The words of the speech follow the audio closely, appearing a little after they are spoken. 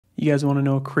You guys want to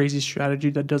know a crazy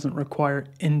strategy that doesn't require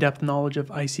in-depth knowledge of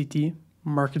ICT,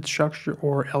 market structure,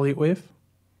 or Elliott wave?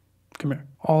 Come here.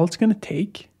 All it's going to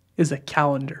take is a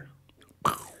calendar.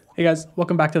 Hey guys,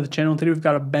 welcome back to the channel. Today we've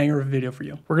got a banger video for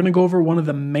you. We're going to go over one of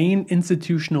the main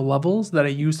institutional levels that I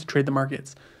use to trade the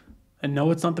markets. And no,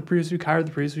 it's not the previous week high or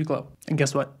the previous week low. And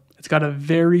guess what? It's got a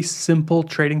very simple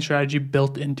trading strategy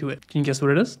built into it. Can you guess what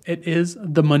it is? It is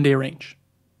the Monday range.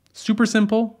 Super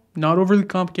simple, not overly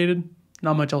complicated,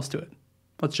 not much else to it.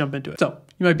 Let's jump into it. So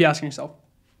you might be asking yourself,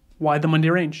 why the Monday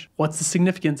range? What's the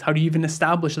significance? How do you even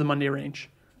establish the Monday range?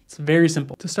 It's very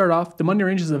simple. To start off, the Monday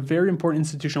range is a very important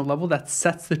institutional level that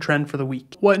sets the trend for the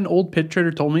week. What an old pit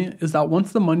trader told me is that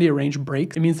once the Monday range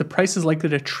breaks, it means the price is likely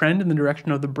to trend in the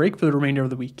direction of the break for the remainder of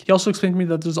the week. He also explained to me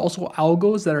that there's also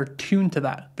algos that are tuned to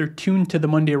that. They're tuned to the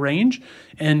Monday range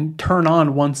and turn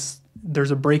on once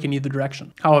there's a break in either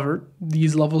direction. However,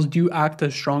 these levels do act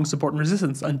as strong support and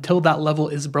resistance until that level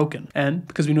is broken. And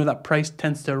because we know that price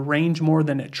tends to range more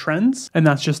than it trends, and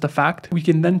that's just a fact, we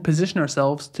can then position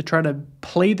ourselves to try to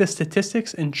play the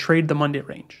statistics and trade the Monday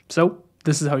range. So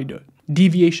this is how you do it.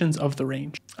 Deviations of the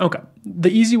range. Okay, the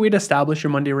easy way to establish your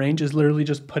Monday range is literally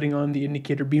just putting on the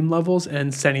indicator beam levels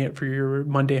and setting it for your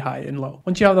Monday high and low.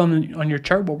 Once you have that on your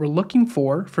chart, what we're looking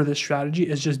for this strategy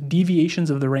is just deviations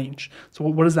of the range. So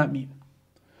what does that mean?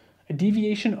 A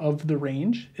deviation of the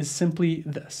range is simply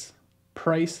this.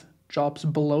 Price drops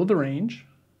below the range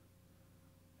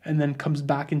and then comes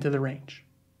back into the range.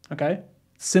 Okay?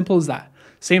 Simple as that.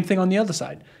 Same thing on the other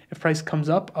side. If price comes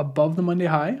up above the Monday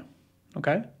high,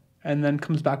 okay, and then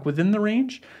comes back within the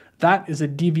range, that is a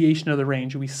deviation of the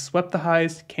range. We swept the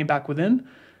highs, came back within.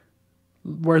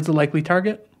 Where's the likely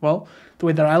target? Well, the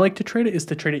way that I like to trade it is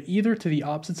to trade it either to the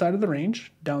opposite side of the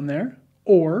range, down there,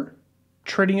 or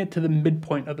trading it to the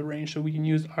midpoint of the range. So we can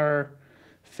use our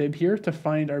fib here to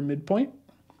find our midpoint,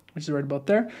 which is right about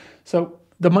there. So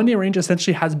the Monday range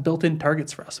essentially has built-in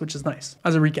targets for us, which is nice.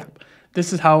 As a recap,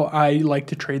 this is how I like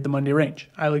to trade the Monday range.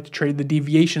 I like to trade the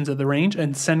deviations of the range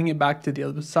and sending it back to the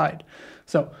other side.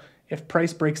 So if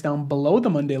price breaks down below the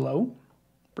Monday low,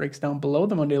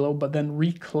 but then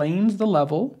reclaims the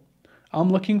level, I'm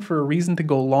looking for a reason to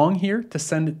go long here to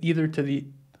send it either to the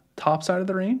top side of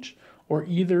the range or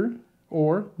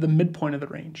the midpoint of the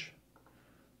range.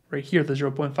 Right here, the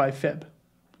 0.5 fib,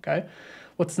 okay?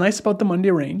 What's nice about the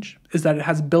Monday range is that it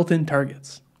has built-in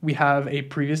targets. We have a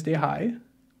previous day high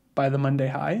by the Monday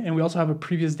high, and we also have a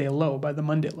previous day low by the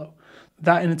Monday low.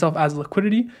 That in itself adds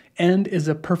liquidity and is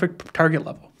a perfect target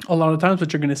level. A lot of times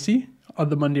what you're gonna see on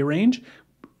the Monday range,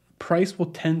 price will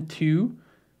tend to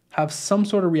have some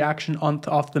sort of reaction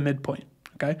off the midpoint.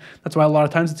 Okay, that's why a lot of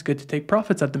times it's good to take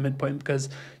profits at the midpoint, because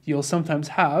you'll sometimes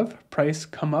have price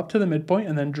come up to the midpoint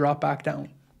and then drop back down.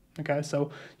 Okay,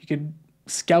 so you could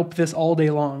scalp this all day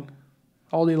long.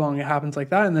 All day long it happens like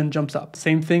that and then jumps up.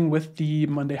 Same thing with the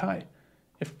Monday high.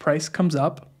 If price comes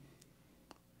up,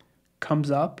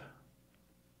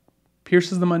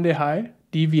 pierces the Monday high,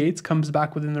 deviates, comes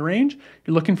back within the range,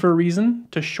 you're looking for a reason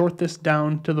to short this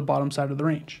down to the bottom side of the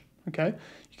range. Okay,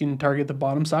 you can target the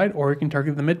bottom side or you can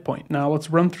target the midpoint. Now let's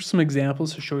run through some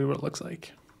examples to show you what it looks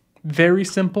like. Very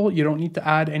simple. You don't need to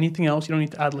add anything else. You don't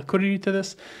need to add liquidity to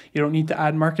this. You don't need to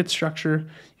add market structure.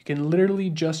 You can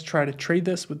literally just try to trade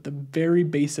this with the very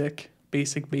basic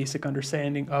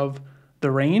understanding of the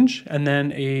range and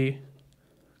then a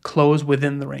close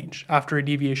within the range after a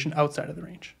deviation outside of the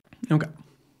range. Okay.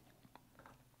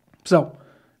 So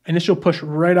initial push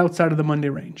right outside of the Monday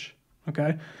range.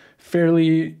 Okay.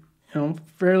 Fairly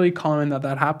common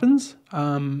that happens.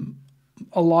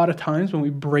 A lot of times when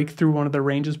we break through one of the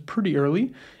ranges pretty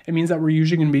early, it means that we're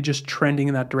usually going to be just trending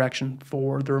in that direction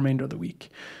for the remainder of the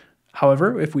week.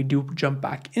 However, if we do jump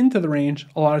back into the range,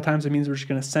 a lot of times it means we're just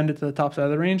going to send it to the top side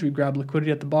of the range. We grab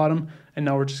liquidity at the bottom, and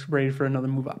now we're just ready for another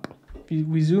move up. If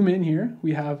we zoom in here,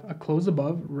 we have a close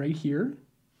above right here.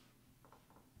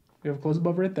 We have a close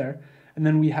above right there. And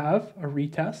then we have a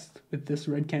retest with this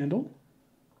red candle.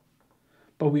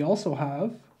 But we also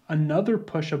have another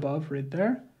push above right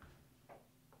there.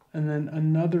 And then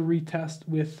another retest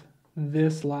with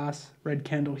this last red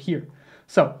candle here.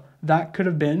 So that could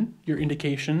have been your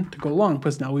indication to go long,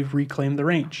 because now we've reclaimed the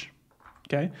range.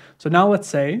 Okay, so now let's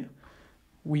say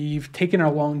we've taken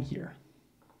our long here.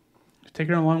 We've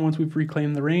taken our long once we've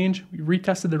reclaimed the range. We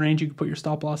retested the range. You could put your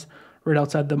stop loss right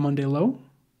outside the Monday low,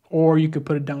 or you could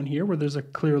put it down here where there's a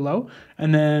clear low,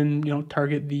 and then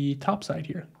target the top side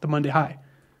here, the Monday high.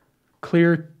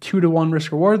 Clear 2-to-1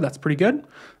 risk reward. That's pretty good.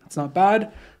 That's not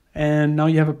bad. And now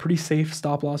you have a pretty safe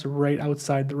stop loss right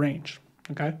outside the range.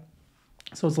 Okay,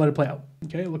 so let's let it play out.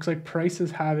 Okay, it looks like price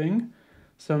is having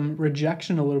some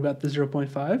rejection a little bit at the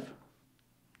 0.5.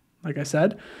 Like I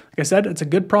said, it's a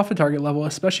good profit target level,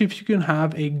 especially if you can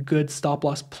have a good stop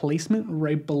loss placement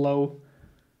right below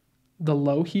the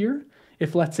low here.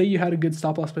 If let's say you had a good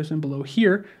stop loss placement below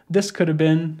here, this could have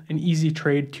been an easy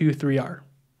trade 2-3R,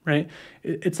 right?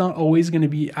 It's not always going to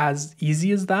be as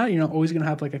easy as that. You're not always going to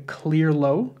have like a clear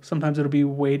low. Sometimes it'll be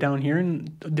way down here,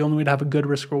 and the only way to have a good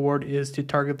risk reward is to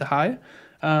target the high.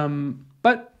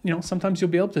 But sometimes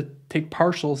you'll be able to take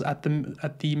partials at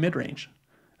the mid range.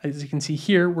 As you can see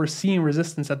here, we're seeing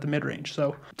resistance at the mid range.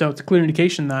 So it's a clear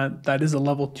indication that that is a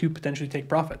level to potentially take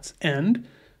profits. And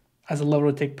as a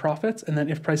level to take profits, and then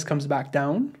if price comes back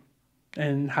down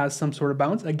and has some sort of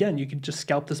bounce, again, you could just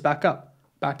scalp this back up,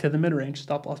 back to the mid range,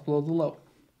 stop loss below the low.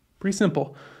 Pretty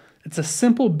simple. It's a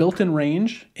simple built-in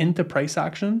range into price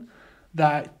action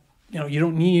that you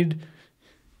don't need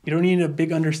a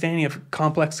big understanding of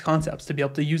complex concepts to be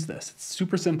able to use this. It's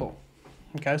super simple.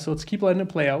 Okay, so let's keep letting it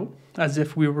play out as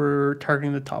if we were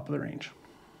targeting the top of the range.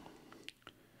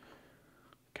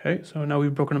 Okay, so now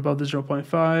we've broken above the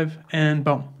 0.5 and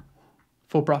boom,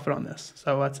 full profit on this.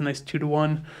 So that's a nice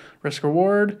 2-to-1 risk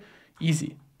reward,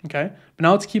 easy. Okay, but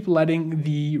now let's keep letting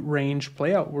the range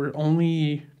play out. We're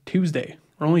only Tuesday,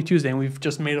 and we've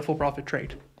just made a full profit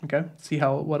trade. Okay, see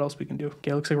what else we can do.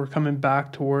 Okay, looks like we're coming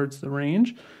back towards the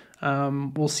range.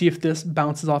 We'll see if this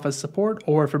bounces off as support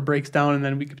or if it breaks down, and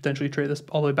then we could potentially trade this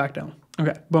all the way back down.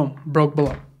 Okay, boom, broke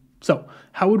below. So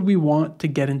how would we want to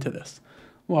get into this?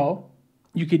 Well,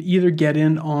 you could either get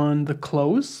in on the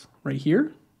close right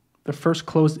here, the first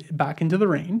close back into the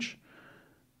range,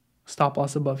 stop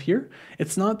loss above here.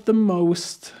 It's not the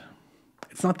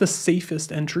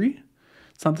safest entry.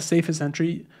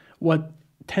 What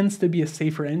tends to be a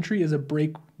safer entry is a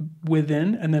break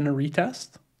within and then a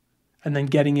retest, and then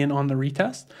getting in on the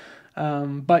retest.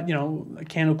 But a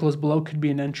candle close below could be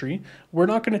an entry. We're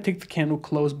not going to take the candle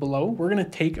close below. We're going to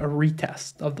take a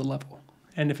retest of the level.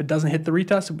 And if it doesn't hit the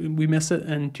retest, we miss it,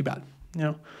 and too bad.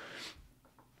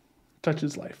 Such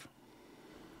is life.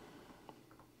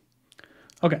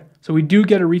 Okay, so we do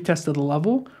get a retest of the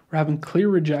level. We're having clear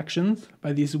rejections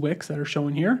by these wicks that are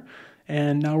shown here.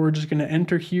 And now we're just going to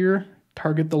enter here,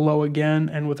 target the low again,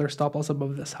 and with our stop loss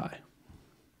above this high.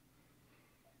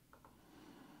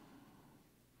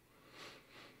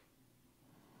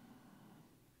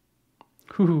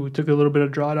 Took a little bit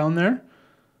of drawdown there.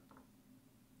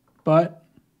 But,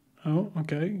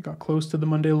 okay, got close to the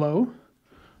Monday low.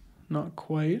 Not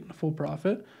quite a full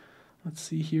profit. Let's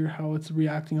see here how it's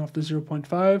reacting off the 0.5.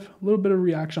 A little bit of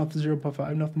reaction off the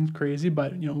 0.5, nothing crazy,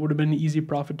 but would have been an easy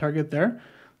profit target there.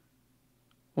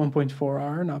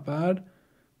 1.4R, not bad.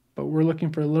 But we're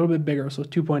looking for a little bit bigger, so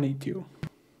 2.82.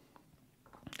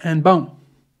 And boom,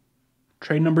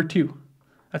 trade number 2.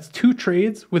 That's 2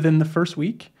 trades within the first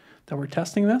week that we're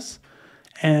testing this.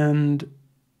 And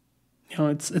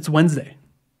it's Wednesday.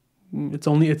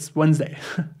 It's Wednesday.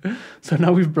 So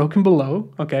now we've broken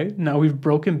below. Okay, now we've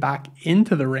broken back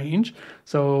into the range.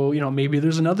 So maybe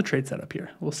there's another trade set up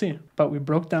here. We'll see. But we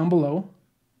broke down below,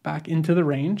 back into the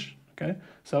range. Okay,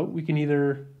 so we can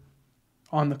either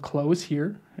on the close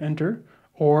here enter,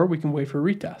 or we can wait for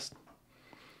a retest.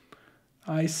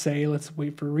 I say let's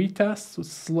wait for a retest. So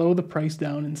slow the price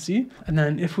down and see. And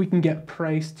then if we can get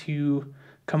price to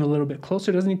come a little bit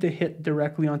closer, it doesn't need to hit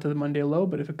directly onto the Monday low,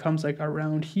 but if it comes like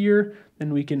around here,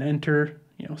 then we can enter,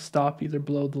 stop either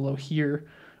below the low here,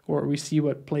 or we see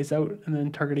what plays out and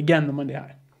then target again the Monday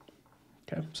high.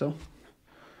 Okay, so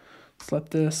let's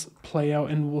let this play out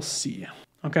and we'll see.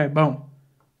 Okay, boom.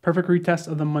 Perfect retest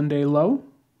of the Monday low.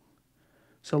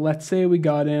 So let's say we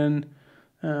got in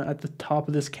at the top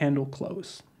of this candle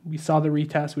close. We saw the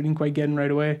retest, we didn't quite get in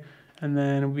right away, and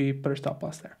then we put our stop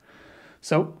loss there.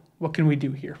 So what can we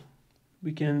do here?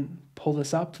 We can pull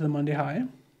this up to the Monday high.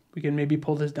 We can maybe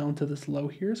pull this down to this low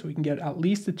here, so we can get at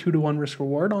least a 2-to-1 risk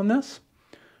reward on this.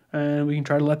 And we can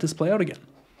try to let this play out again.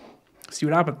 See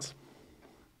what happens.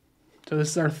 So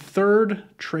this is our 3rd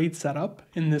trade setup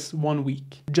in this 1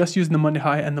 week. Just using the Monday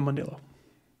high and the Monday low.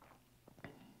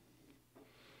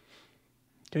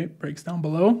 Okay, breaks down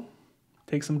below.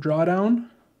 Take some drawdown.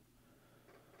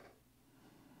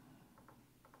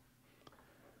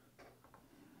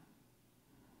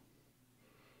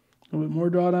 A little bit more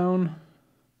drawdown.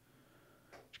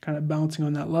 Just kind of bouncing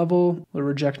on that level. A little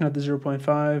rejection at the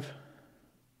 0.5.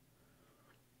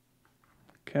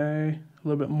 Okay, a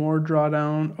little bit more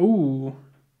drawdown. Ooh.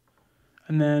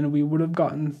 And then we would have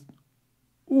gotten...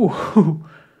 Ooh.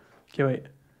 Okay, wait.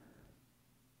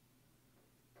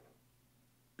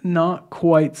 Not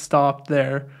quite stopped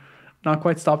there. Not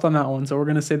quite stopped on that one. So we're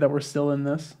going to say that we're still in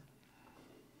this.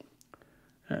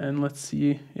 And let's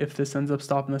see if this ends up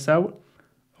stopping this out.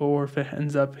 or if it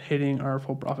ends up hitting our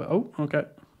full profit. Oh, okay.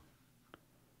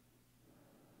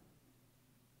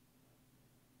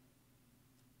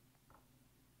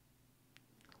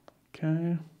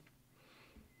 Okay.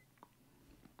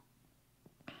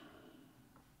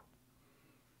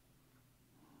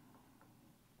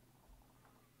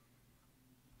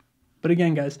 But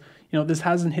again, guys, this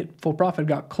hasn't hit full profit,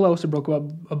 got close, it broke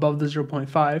above the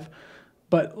 0.5,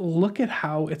 but look at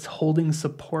how it's holding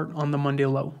support on the Monday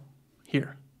low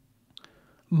here.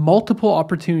 Multiple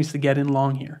opportunities to get in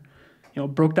long here.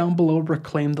 Broke down below,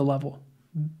 reclaimed the level.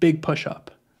 Big push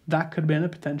up. That could have been a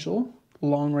potential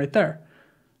long right there.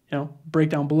 Break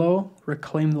down below,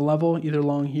 reclaim the level, either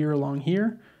long here or long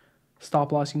here.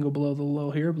 Stop loss, you can go below the low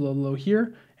here, below the low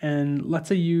here. And let's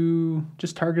say you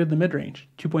just targeted the mid-range,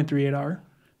 2.38R.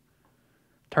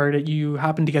 Target, you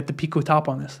happen to get the Pico top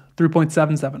on this,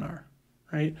 3.77R,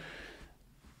 right?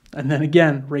 And then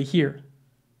again, right here,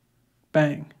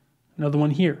 bang. Another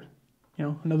one here,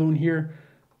 another one here.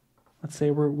 Let's say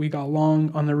we got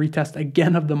long on the retest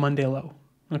again of the Monday low,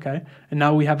 okay? And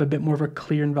now we have a bit more of a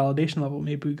clear invalidation level.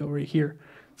 Maybe we go right here.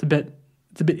 It's a bit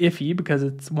iffy because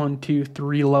it's 1, 2,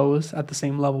 3 lows at the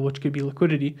same level, which could be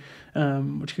liquidity,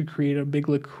 which could create a big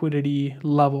liquidity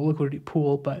level, liquidity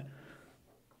pool. But,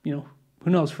 who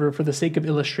knows? For the sake of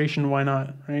illustration, why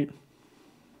not, right?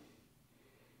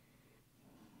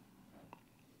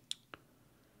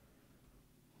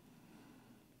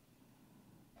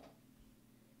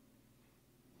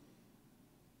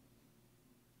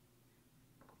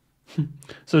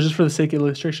 So just for the sake of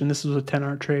illustration, this was a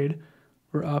 10R trade.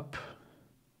 We're up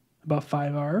about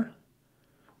 5R.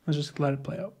 Let's just let it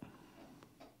play out.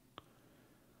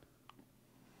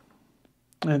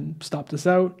 And stop this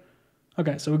out.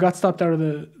 Okay, so we got stopped out of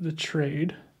the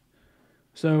trade.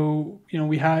 So,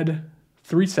 we had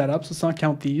 3 setups. Let's not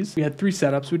count these. We had 3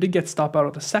 setups. We did get stopped out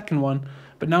of the second one,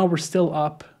 but now we're still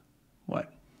up,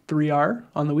 3R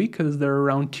on the week because they're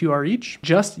around 2R each.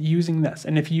 Just using this.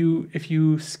 And if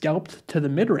you scalped to the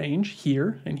mid-range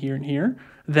here and here and here,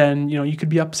 then, you could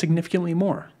be up significantly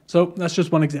more. So that's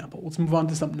just one example. Let's move on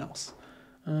to something else.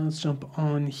 Let's jump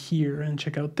on here and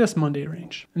check out this Monday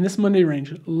range. In this Monday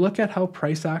range, look at how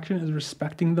price action is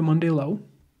respecting the Monday low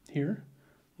here.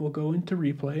 We'll go into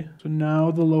replay. So now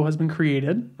the low has been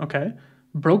created, okay?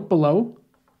 Broke below,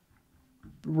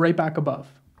 right back above,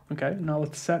 okay? Now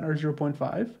let's set our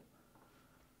 0.5.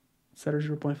 Set our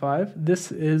 0.5.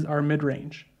 This is our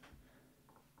mid-range.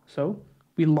 So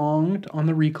we longed on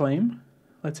the reclaim.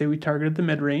 Let's say we targeted the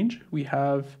mid-range. We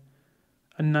have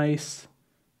a nice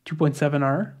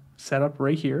 2.7R set up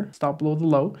right here. Stop below the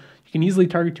low. You can easily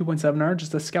target 2.7R,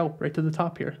 just a scalp right to the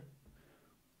top here.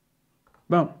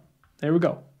 Boom. There we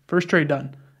go. First trade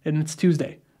done. And it's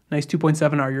Tuesday. Nice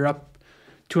 2.7R. You're up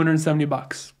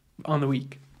 $270 on the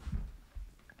week.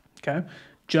 Okay.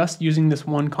 Just using this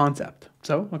one concept.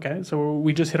 So, okay. So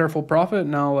we just hit our full profit.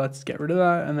 Now let's get rid of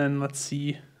that. And then let's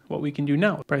see what we can do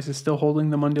now. Price is still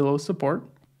holding the Monday low support.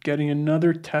 Getting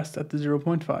another test at the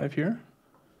 0.5 here.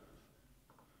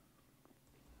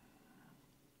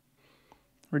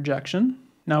 Rejection.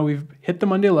 Now we've hit the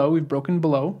Monday low. We've broken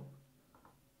below.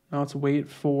 Now let's wait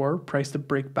for price to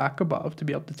break back above to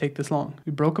be able to take this long.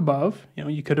 We broke above.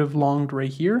 You could have longed right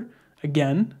here.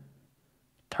 Again,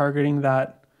 targeting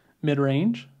that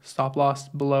mid-range. Stop loss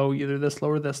below either this low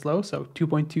or this low. So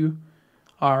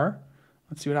 2.2R.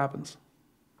 Let's see what happens.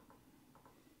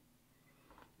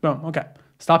 Boom. Okay.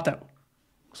 Stopped out.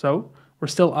 So we're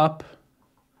still up.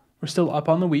 We're still up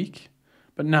on the week.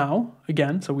 But now,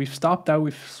 again, so we've stopped out.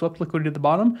 We've swept liquidity at the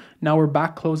bottom. Now we're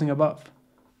back closing above.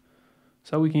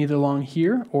 So we can either long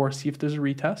here or see if there's a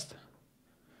retest.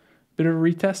 Bit of a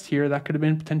retest here. That could have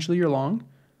been potentially your long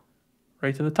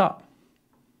right to the top.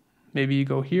 Maybe you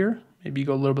go here. Maybe you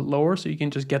go a little bit lower so you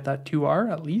can just get that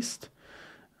 2R at least.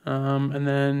 And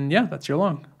then, yeah, that's your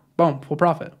long. Boom, full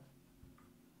profit.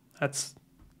 That's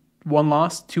 1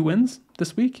 loss, 2 wins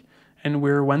this week. And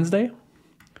we're Wednesday.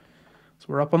 So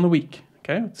we're up on the week.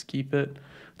 Okay, let's keep it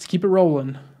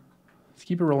rolling. Let's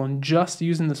keep it rolling just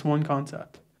using this one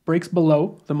concept. Breaks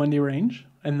below the Monday range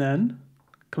and then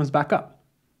comes back up.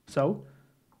 So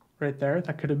right there,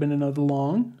 that could have been another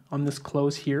long on this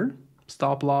close here.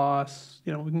 Stop loss,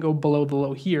 we can go below the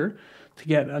low here to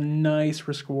get a nice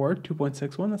risk reward,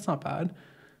 2.61. That's not bad.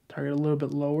 Target a little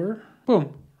bit lower.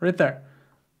 Boom, right there.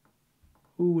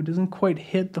 Ooh, it doesn't quite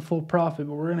hit the full profit,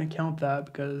 but we're going to count that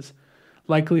because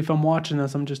likely if I'm watching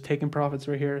this, I'm just taking profits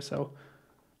right here. So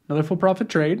another full profit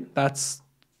trade. That's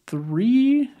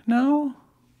 3 now.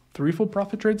 3 full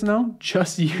profit trades now,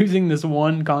 just using this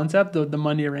one concept, the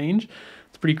Monday range.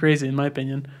 It's pretty crazy in my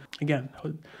opinion. Again,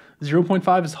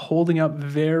 0.5 is holding up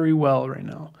very well right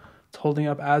now. It's holding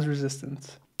up as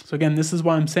resistance. So again, this is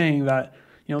why I'm saying that,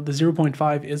 you know, the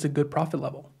 0.5 is a good profit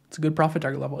level. It's a good profit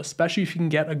target level, especially if you can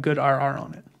get a good RR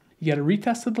on it. You get a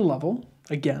retest of the level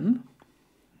again.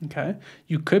 Okay.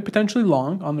 You could potentially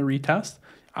long on the retest.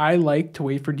 I like to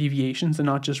wait for deviations and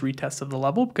not just retests of the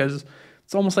level, because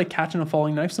it's almost like catching a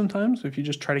falling knife sometimes. If you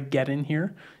just try to get in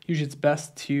here, usually it's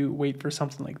best to wait for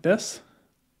something like this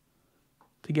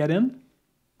to get in.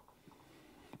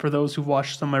 For those who've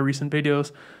watched some of my recent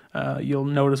videos, you'll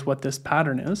notice what this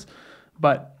pattern is.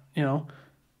 But, you know,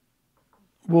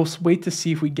 we'll wait to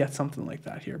see if we get something like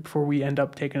that here before we end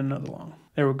up taking another long.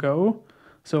 There we go.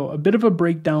 So a bit of a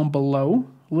breakdown below,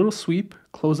 a little sweep,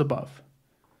 close above.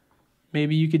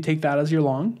 Maybe you could take that as your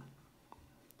long.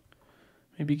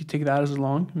 Maybe you could take that as a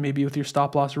long. Maybe with your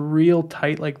stop loss real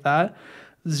tight like that.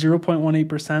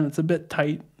 0.18%, it's a bit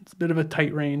tight. It's a bit of a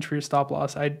tight range for your stop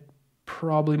loss. I'd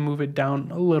probably move it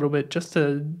down a little bit just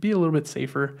to be a little bit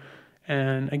safer.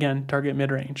 And again, target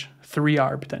mid-range,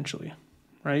 3R potentially,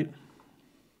 right?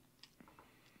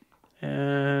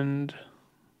 And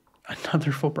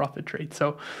another full profit trade.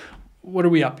 So what are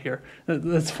we up here?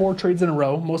 That's 4 trades in a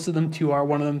row. Most of them 2R,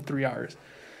 one of them 3Rs.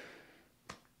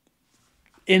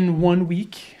 In 1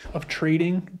 week of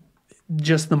trading,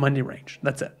 just the Monday range.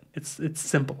 That's it. It's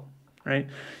simple, right?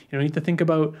 You don't need to think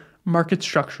about market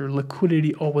structure,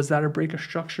 liquidity. Oh, was that a break of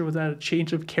structure? Was that a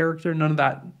change of character? None of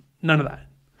that. None of that.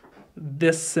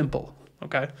 This simple,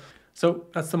 okay? So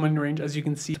that's the Monday range. As you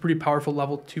can see, it's a pretty powerful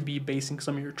level to be basing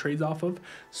some of your trades off of.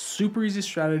 Super easy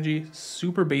strategy,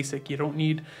 super basic. You don't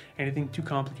need anything too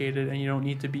complicated, and you don't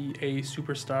need to be a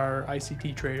superstar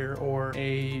ICT trader or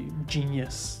a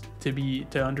genius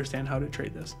to understand how to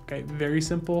trade this. Okay, very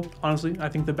simple. Honestly, I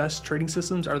think the best trading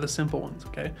systems are the simple ones.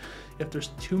 Okay, if there's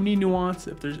too many nuance,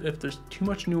 if there's too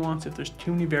much nuance, if there's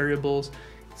too many variables,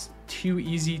 it's too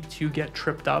easy to get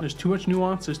tripped up. There's too much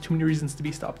nuance. There's too many reasons to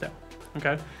be stopped out.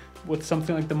 Okay. With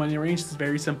something like the Monday range, it's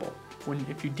very simple.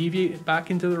 If you deviate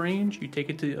back into the range, you take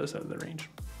it to the other side of the range.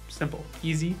 Simple,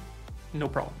 easy, no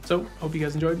problem. So I hope you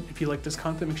guys enjoyed. If you like this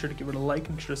content, make sure to give it a like,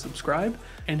 make sure to subscribe.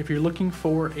 And if you're looking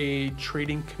for a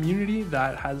trading community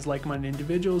that has like-minded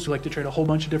individuals who like to trade a whole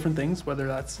bunch of different things, whether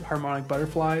that's harmonic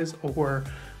butterflies or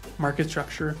market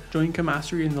structure, join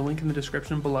Mastery in the link in the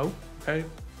description below. Okay,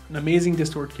 an amazing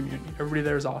Discord community. Everybody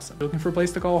there is awesome. Looking for a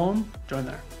place to call home? Join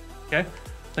there. Okay,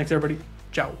 thanks everybody.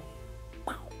 Ciao.